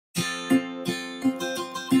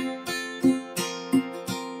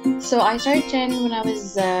So I started CHAYN when I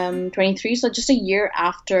was 23. So just a year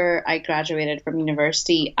after I graduated from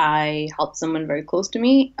university, I helped someone very close to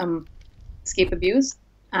me escape abuse.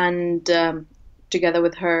 And together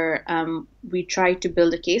with her, we tried to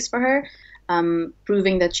build a case for her,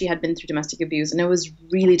 proving that she had been through domestic abuse. And it was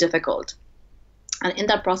really difficult. And in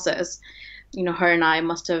that process, her and I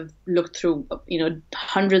must have looked through,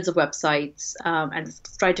 hundreds of websites and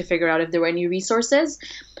tried to figure out if there were any resources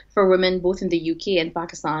for women both in the UK and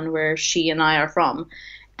Pakistan, where she and I are from.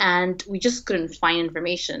 And we just couldn't find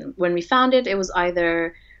information. When we found it, it was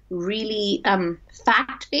either really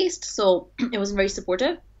fact-based, so it wasn't very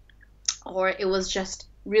supportive, or it was just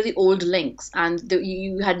really old links, and there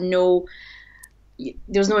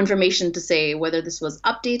was no information to say whether this was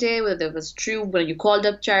updated, whether it was true. When you called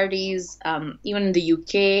up charities, even in the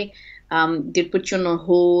UK, they'd put you on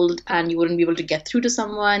hold and you wouldn't be able to get through to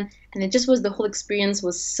someone. And it just was, the whole experience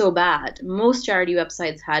was so bad. Most charity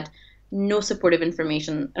websites had no supportive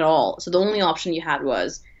information at all. So the only option you had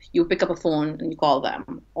was you pick up a phone and you call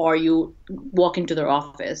them, or you walk into their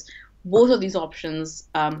office. Both of these options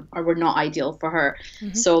were not ideal for her.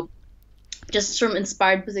 Mm-hmm. So just from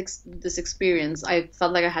inspired by this experience, I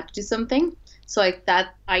felt like I had to do something. So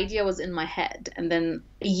that idea was in my head. And then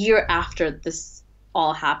a year after this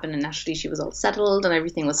all happened, and actually she was all settled and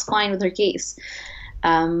everything was fine with her case,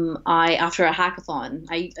 after a hackathon,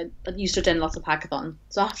 I used to attend lots of hackathons.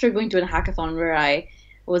 So after going to a hackathon where I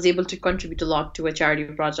was able to contribute a lot to a charity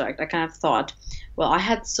project, I kind of thought, well, I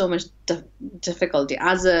had so much difficulty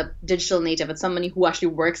as a digital native, as somebody who actually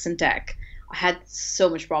works in tech. I had so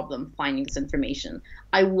much problem finding this information.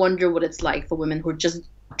 I wonder what it's like for women who are just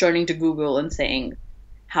turning to Google and saying,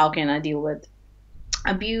 how can I deal with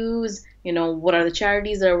abuse? What are the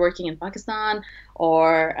charities that are working in Pakistan?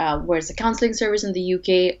 Or where's the counseling service in the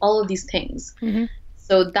UK? All of these things. Mm-hmm.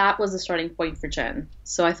 So that was the starting point for CHAYN.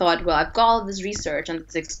 So I thought, well, I've got all this research and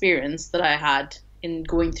this experience that I had in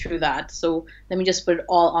going through that. So let me just put it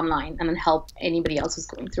all online and then help anybody else who's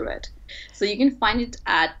going through it. So you can find it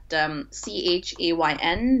at CHAYN.co.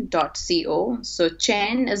 So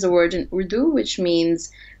CHAYN is a word in Urdu, which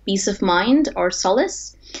means peace of mind or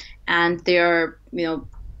solace. And they're,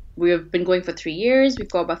 we have been going for 3 years. We've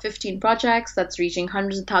got about 15 projects that's reaching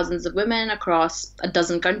hundreds of thousands of women across a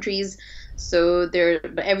dozen countries. So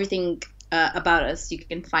everything about us you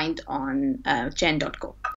can find on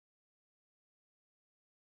CHAYN.co.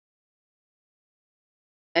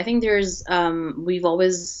 I think we've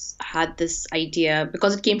always had this idea,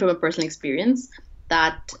 because it came from a personal experience,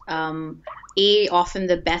 that often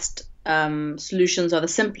the best solutions are the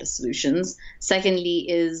simplest solutions. Secondly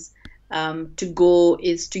is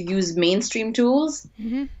to use mainstream tools,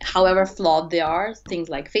 mm-hmm. however flawed they are. Things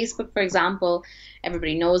like Facebook, for example,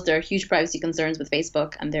 everybody knows there are huge privacy concerns with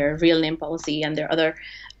Facebook and their real name policy and their other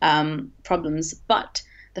problems. But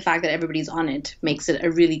the fact that everybody's on it makes it a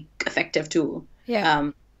really effective tool.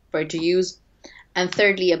 Yeah. For it to use. And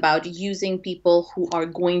thirdly, about using people who are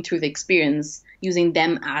going through the experience, using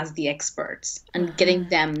them as the experts and getting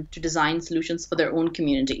them to design solutions for their own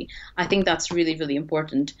community. I think that's really, really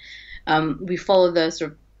important. We follow the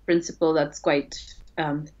sort of principle that's quite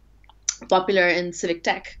popular in civic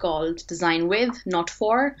tech called design with, not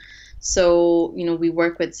for. So, we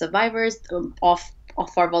work with survivors of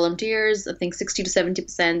our volunteers. I think 60 to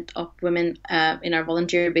 70% of women in our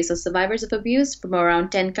volunteer base are survivors of abuse from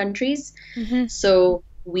around 10 countries. Mm-hmm. So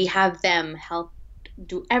we have them help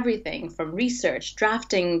do everything from research,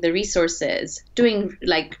 drafting the resources, doing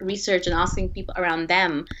research and asking people around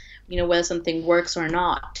them, whether something works or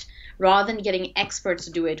not. Rather than getting experts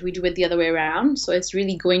to do it, we do it the other way around. So it's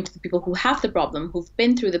really going to the people who have the problem, who've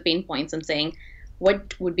been through the pain points, and saying,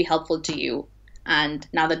 what would be helpful to you? And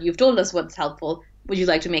now that you've told us what's helpful, would you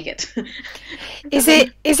like to make it? Is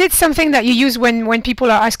it something that you use when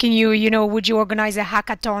people are asking you, would you organize a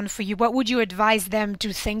hackathon for you? What would you advise them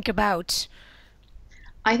to think about?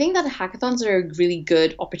 I think that hackathons are a really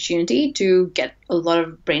good opportunity to get a lot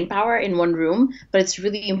of brain power in one room, but it's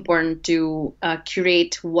really important to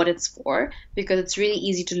curate what it's for, because it's really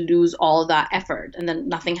easy to lose all that effort and then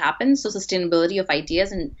nothing happens. So sustainability of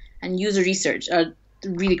ideas and user research are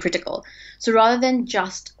really critical. So rather than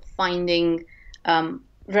just finding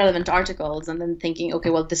relevant articles and then thinking, okay,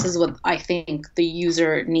 well, this is what I think the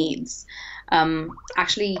user needs,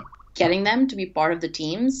 actually getting them to be part of the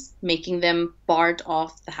teams, making them part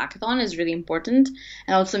of the hackathon is really important,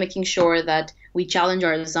 and also making sure that we challenge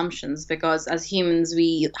our assumptions, because as humans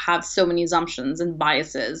we have so many assumptions and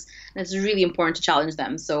biases, and it's really important to challenge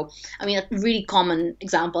them. So, a really common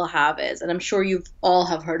example I have is, and I'm sure you've all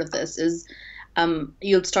have heard of this, is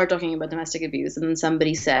you'll start talking about domestic abuse and then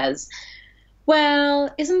somebody says,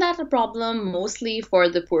 Well, isn't that a problem mostly for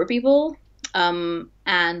the poor people?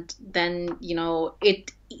 And then,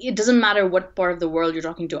 it doesn't matter what part of the world you're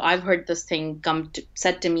talking to. I've heard this thing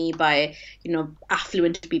said to me by,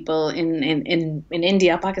 affluent people in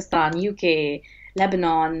India, Pakistan, UK,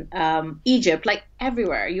 Lebanon, Egypt, like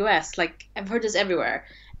everywhere, US, like I've heard this everywhere.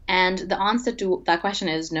 And the answer to that question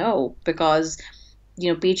is no, because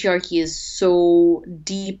patriarchy is so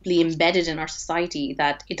deeply embedded in our society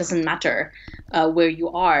that it doesn't matter where you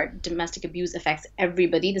are. Domestic abuse affects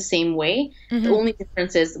everybody the same way. The Hmm. only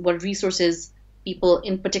difference is what resources people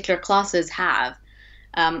in particular classes have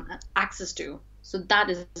access to. So that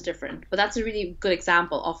is different. But that's a really good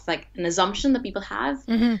example of like an assumption that people have.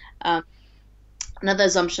 Hmm. Um, Another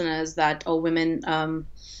assumption is that, oh, women,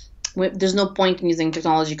 there's no point in using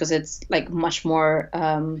technology because it's like much more,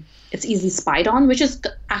 it's easily spied on, which is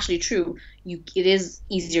actually true. It is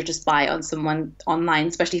easier to spy on someone online,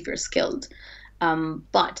 especially if you're skilled.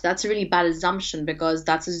 But that's a really bad assumption because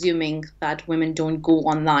that's assuming that women don't go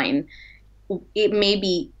online. It may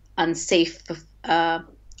be unsafe, uh,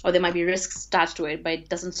 or there might be risks attached to it, but it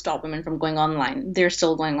doesn't stop women from going online. They're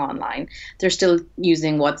still going online. They're still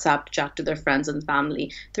using WhatsApp to chat to their friends and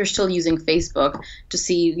family. They're still using Facebook to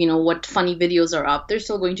see, what funny videos are up. They're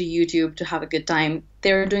still going to YouTube to have a good time.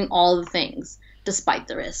 They're doing all the things despite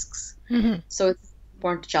the risks. Hmm. So it's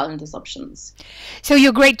important to challenge assumptions. So you're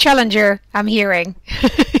a great challenger, I'm hearing.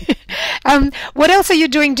 What else are you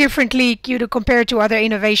doing differently, to compare to other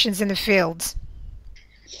innovations in the field?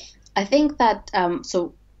 I think that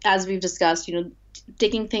so as we've discussed,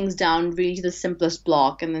 taking things down really to the simplest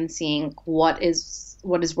block and then seeing what is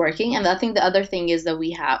working. And I think the other thing is that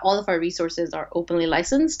we have all of our resources are openly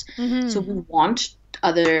licensed, so Hmm. we want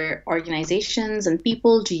other organizations and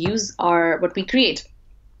people to use our what we create.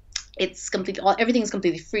 It's everything is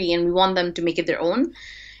completely free, and we want them to make it their own.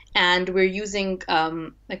 And we're using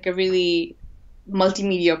like a really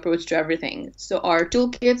multimedia approach to everything. So our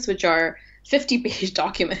toolkits, which are 50-page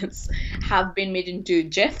documents, have been made into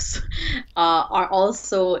GIFs, are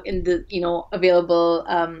also in the, available.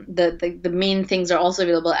 The main things are also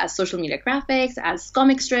available as social media graphics, as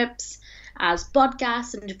comic strips, as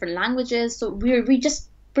podcasts in different languages. So we just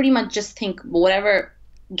pretty much just think whatever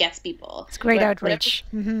gets people, It's great whatever outreach.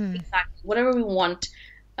 Hmm. exactly whatever we want,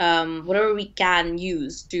 whatever we can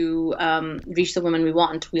use to reach the women we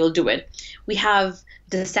want, we'll do it. We have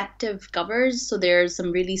deceptive covers, so there's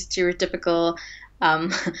some really stereotypical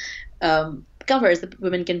um, covers that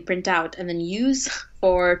women can print out and then use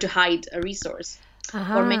to hide a resource.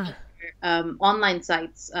 For many Aha. online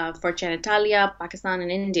sites, for China, Italia, Pakistan,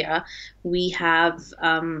 and India, we have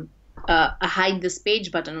a hide this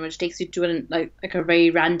page button, which takes you to like a very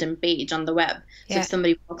random page on the web. So if Yeah.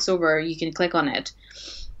 somebody walks over, you can click on it.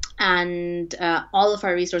 And all of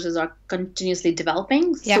our resources are continuously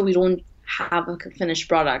developing, Yeah. so we don't have a finished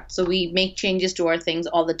product. So we make changes to our things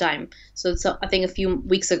all the time. So I think a few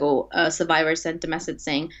weeks ago, a survivor sent a message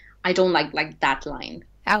saying, "I don't like that line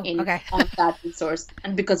Oh, in okay. on that resource,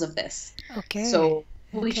 and because of this." Okay. So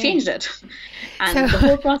we Okay. changed it, So and the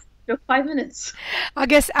whole process took 5 minutes. I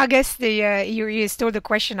guess the you stole the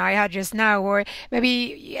question I had just now, or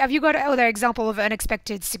maybe have you got other example of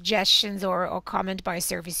unexpected suggestions or comment by a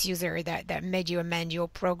service user that made you amend your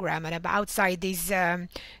program and about outside these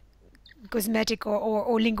cosmetic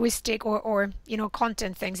or linguistic or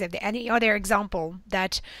content things? Have there any other example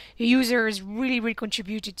that your users really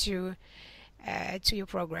contributed to your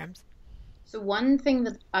programs? So one thing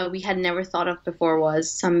that we had never thought of before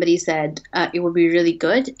was somebody said it would be really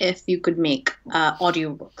good if you could make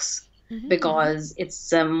audiobooks Hmm. because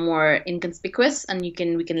it's more inconspicuous and you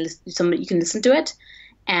can listen to it,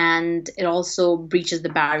 and it also breaches the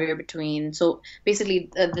barrier between. So basically,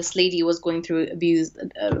 this lady was going through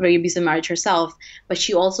very abusive marriage herself, but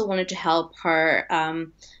she also wanted to help her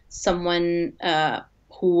someone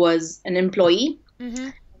who was an employee Hmm.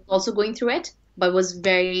 also going through it, but wasn't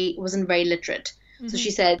very literate. So Hmm.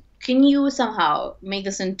 she said, "Can you somehow make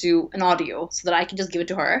this into an audio so that I can just give it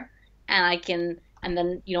to her, and and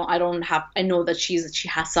then I know that she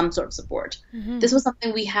has some sort of support." Hmm. This was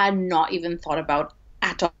something we had not even thought about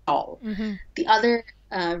at all. Hmm. The other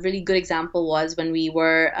really good example was when we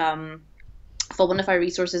were for one of our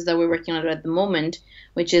resources that we're working on at the moment,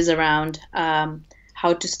 which is around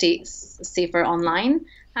how to stay safer online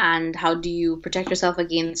and how do you protect yourself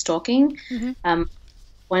against stalking. Hmm. Um,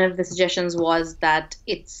 One of the suggestions was that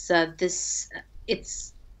it's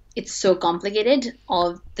it's so complicated, all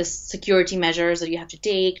of the security measures that you have to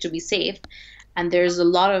take to be safe, and there's a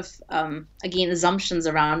lot of again assumptions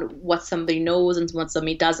around what somebody knows and what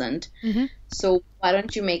somebody doesn't. Hmm. So why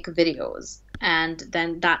don't you make videos And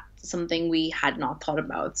then that's something we had not thought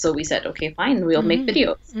about. So we said, okay, fine, we'll make Mm-hmm.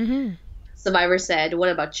 videos. Mm-hmm. Survivor said, what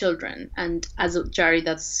about children? And as a charity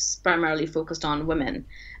that's primarily focused on women,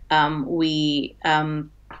 we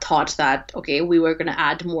thought that, okay, we were going to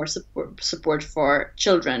add more support for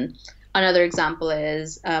children. Another example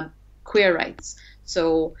is queer rights.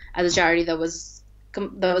 So as a charity that was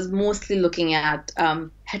mostly looking at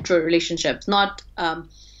hetero relationships, not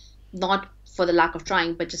for the lack of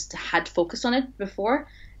trying, but just had focused on it before.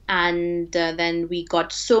 And then we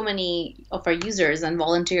got so many of our users and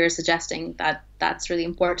volunteers suggesting that that's really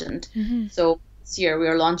important. Mm-hmm. So this year we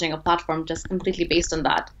are launching a platform just completely based on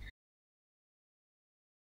that.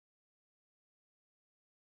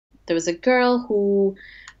 There was a girl who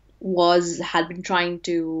had been trying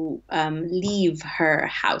to leave her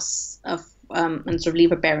house and sort of leave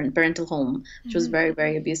her parental home, which was Mm-hmm. very,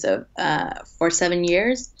 very abusive, for 7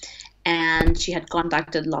 years. And she had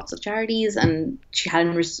contacted lots of charities, and she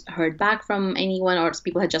hadn't heard back from anyone, or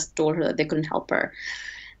people had just told her that they couldn't help her.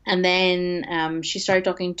 And then she started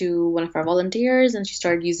talking to one of our volunteers, and she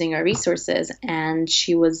started using our resources. And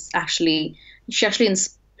she actually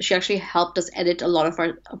helped us edit a lot of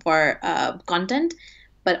our content,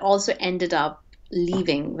 but also ended up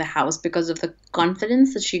leaving the house because of the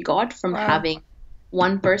confidence that she got from Wow. having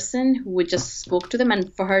one person who would just spoke to them,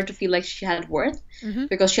 and for her to feel like she had worth, Mm-hmm.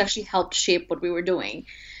 because she actually helped shape what we were doing.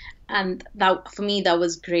 And that, for me, that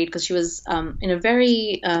was great, because she was in a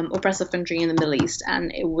very oppressive country in the Middle East,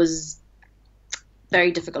 and it was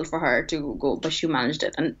very difficult for her to go, but she managed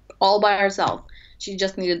it, and all by herself. She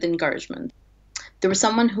just needed the encouragement. There was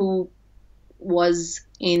someone was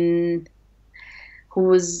in who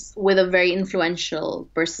was with a very influential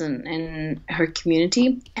person in her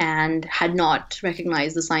community and had not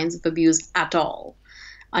recognized the signs of abuse at all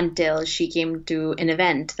until she came to an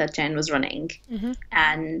event that Jen was running. Mm-hmm.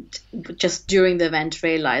 And just during the event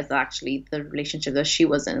realized that actually the relationship that she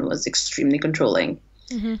was in was extremely controlling,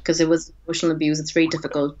 Mm-hmm. because it was emotional abuse. It's very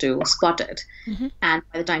difficult to spot it. Mm-hmm. And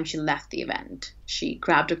by the time she left the event, she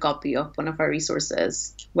grabbed a copy of one of our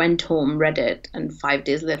resources, went home, read it, and 5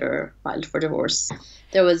 days later filed for divorce.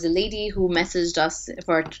 There was a lady who messaged us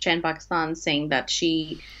for Chayn Pakistan, saying that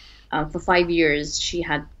for 5 years, she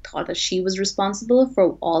had thought that she was responsible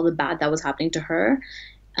for all the bad that was happening to her.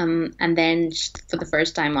 And then for the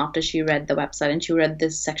first time, after she read the website and she read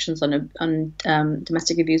these sections on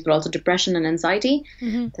domestic abuse, but also depression and anxiety,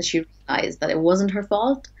 Mm-hmm. that she realized that it wasn't her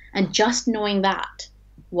fault. And just knowing that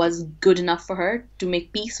was good enough for her to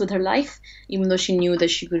make peace with her life, even though she knew that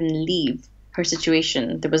she couldn't leave her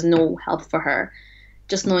situation. There was no help for her.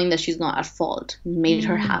 Just knowing that she's not at fault made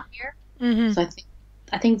her happier. Mm-hmm. So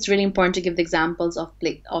I think it's really important to give the examples of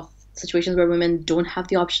situations where women don't have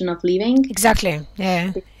the option of leaving. Exactly.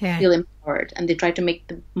 Yeah. They Yeah. feel empowered, and they try to make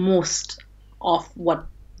the most of what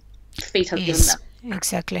fate has given Yes. them.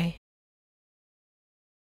 Exactly.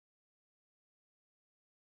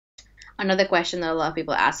 Another question that a lot of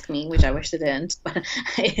people ask me, which I wish they didn't, but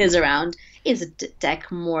is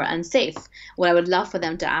tech more unsafe? What I would love for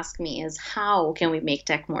them to ask me is, how can we make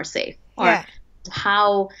tech more safe? Or Yeah.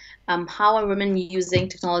 how are women using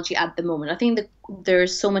technology at the moment? I think that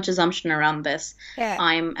there's so much assumption around this. Yeah.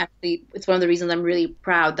 It's one of the reasons I'm really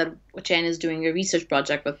proud that Chen is doing a research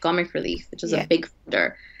project with Comic Relief, which is Yeah. a big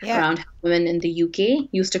funder, Yeah. around how women in the UK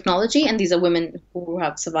use technology. And these are women who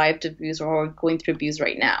have survived abuse or are going through abuse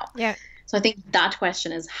right now. Yeah. So I think that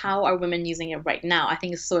question is, how are women using it right now? I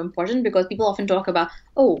think is so important, because people often talk about,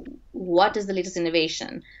 oh, what is the latest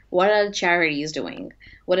innovation? What are the charities doing?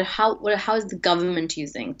 How is the government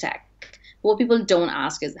using tech? What people don't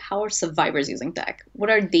ask is, how are survivors using tech? What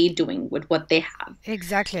are they doing with what they have?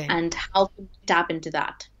 Exactly. And how can we tap into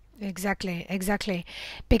that? Exactly, exactly.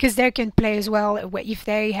 Because they can play as well if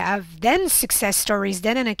they have then success stories,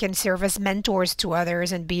 then it can serve as mentors to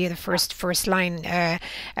others and be the first line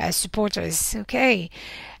supporters. Okay.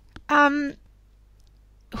 Um,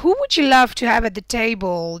 who would you love to have at the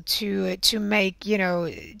table to make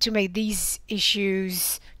to make these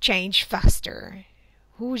issues change faster?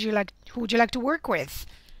 Who would you like to work with?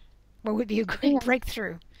 What would be a I great think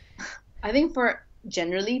breakthrough? I think for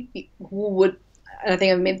generally who would, and I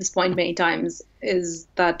think I've made this point many times, is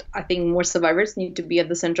that I think more survivors need to be at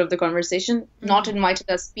the center of the conversation, not Mm, invited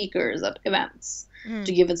as speakers at events to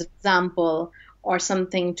mm, give us an example or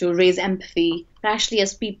something to raise empathy, but actually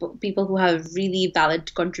as people who have really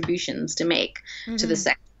valid contributions to make to the mm-hmm.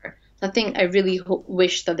 sector. So I think I really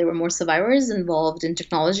wish that there were more survivors involved in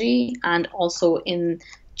technology and also in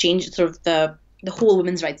change sort of the whole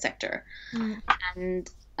women's rights sector. Mm, And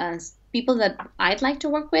people that I'd like to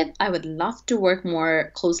work with, I would love to work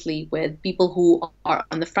more closely with people who are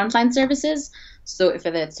on the frontline services. So if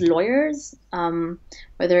whether it's lawyers,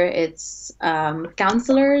 whether it's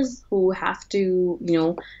counselors who have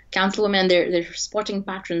to, counsel women, they're spotting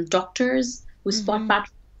patterns, doctors who spot Hmm.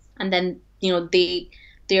 patterns, and then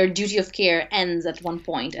their duty of care ends at one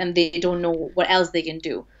point, and they don't know what else they can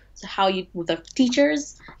do. So how you with the Yeah.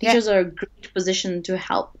 teachers are a great position to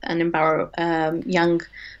help and empower young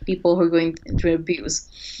people who are going through abuse.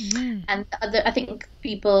 Hmm. And I think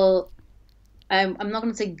people, I'm not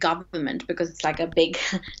going to say government because it's like a big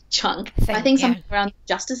chunk. I Thing. think Yeah. something around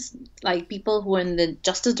justice, like people who are in the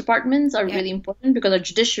justice departments, are Yeah. really important because our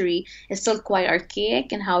judiciary is still quite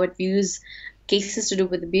archaic in how it views cases to do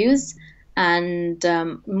with abuse. And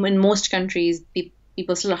in most countries,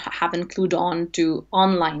 people still haven't clued on to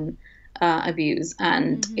online abuse,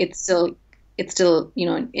 and Hmm. it's still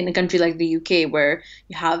in a country like the UK where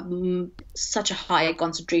you have such a high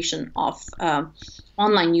concentration of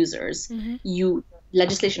online users, Hmm. you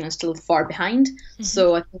legislation is still far behind. Hmm.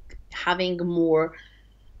 So I think having more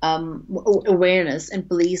awareness in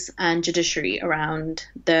police and judiciary around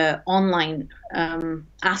the online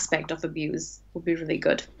aspect of abuse would be really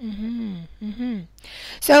good. Hmm. Hmm.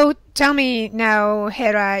 So tell me now,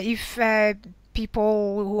 Hera, if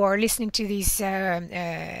people who are listening to this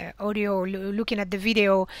audio or looking at the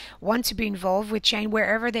video want to be involved with Chain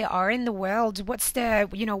wherever they are in the world, what's the,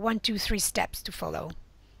 one, two, three steps to follow?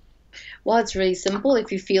 Well, it's really simple.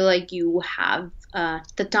 If you feel like you have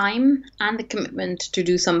the time and the commitment to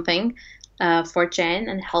do something for Chen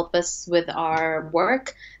and help us with our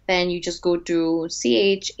work, then you just go to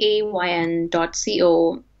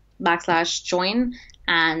chayn.co/join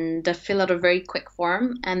and fill out a very quick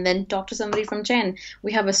form and then talk to somebody from Chen.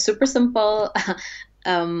 We have a super simple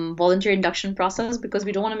volunteer induction process because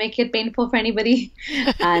we don't want to make it painful for anybody.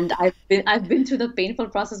 And I've been through the painful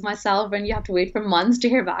process myself, when you have to wait for months to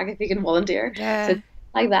hear back if you can volunteer. So Yeah. it's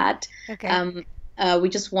like that. Okay. Um, we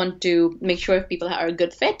just want to make sure if people are a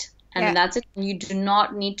good fit, and then Yeah. that's it. You do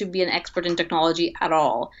not need to be an expert in technology at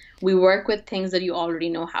all. We work with things that you already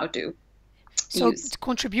know how to So use.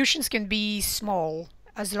 contributions can be small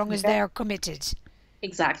as long as they Yeah. are committed.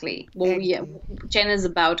 Exactly. Well, Ex- yeah, Jen is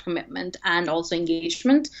about commitment and also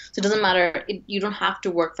engagement. So it doesn't matter. You don't have to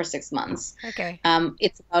work for 6 months. Okay.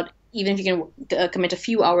 It's about, even if you can commit a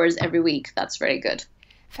few hours every week, that's very good.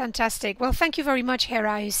 Fantastic. Well, thank you very much,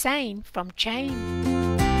 Hera Hussain from Chain.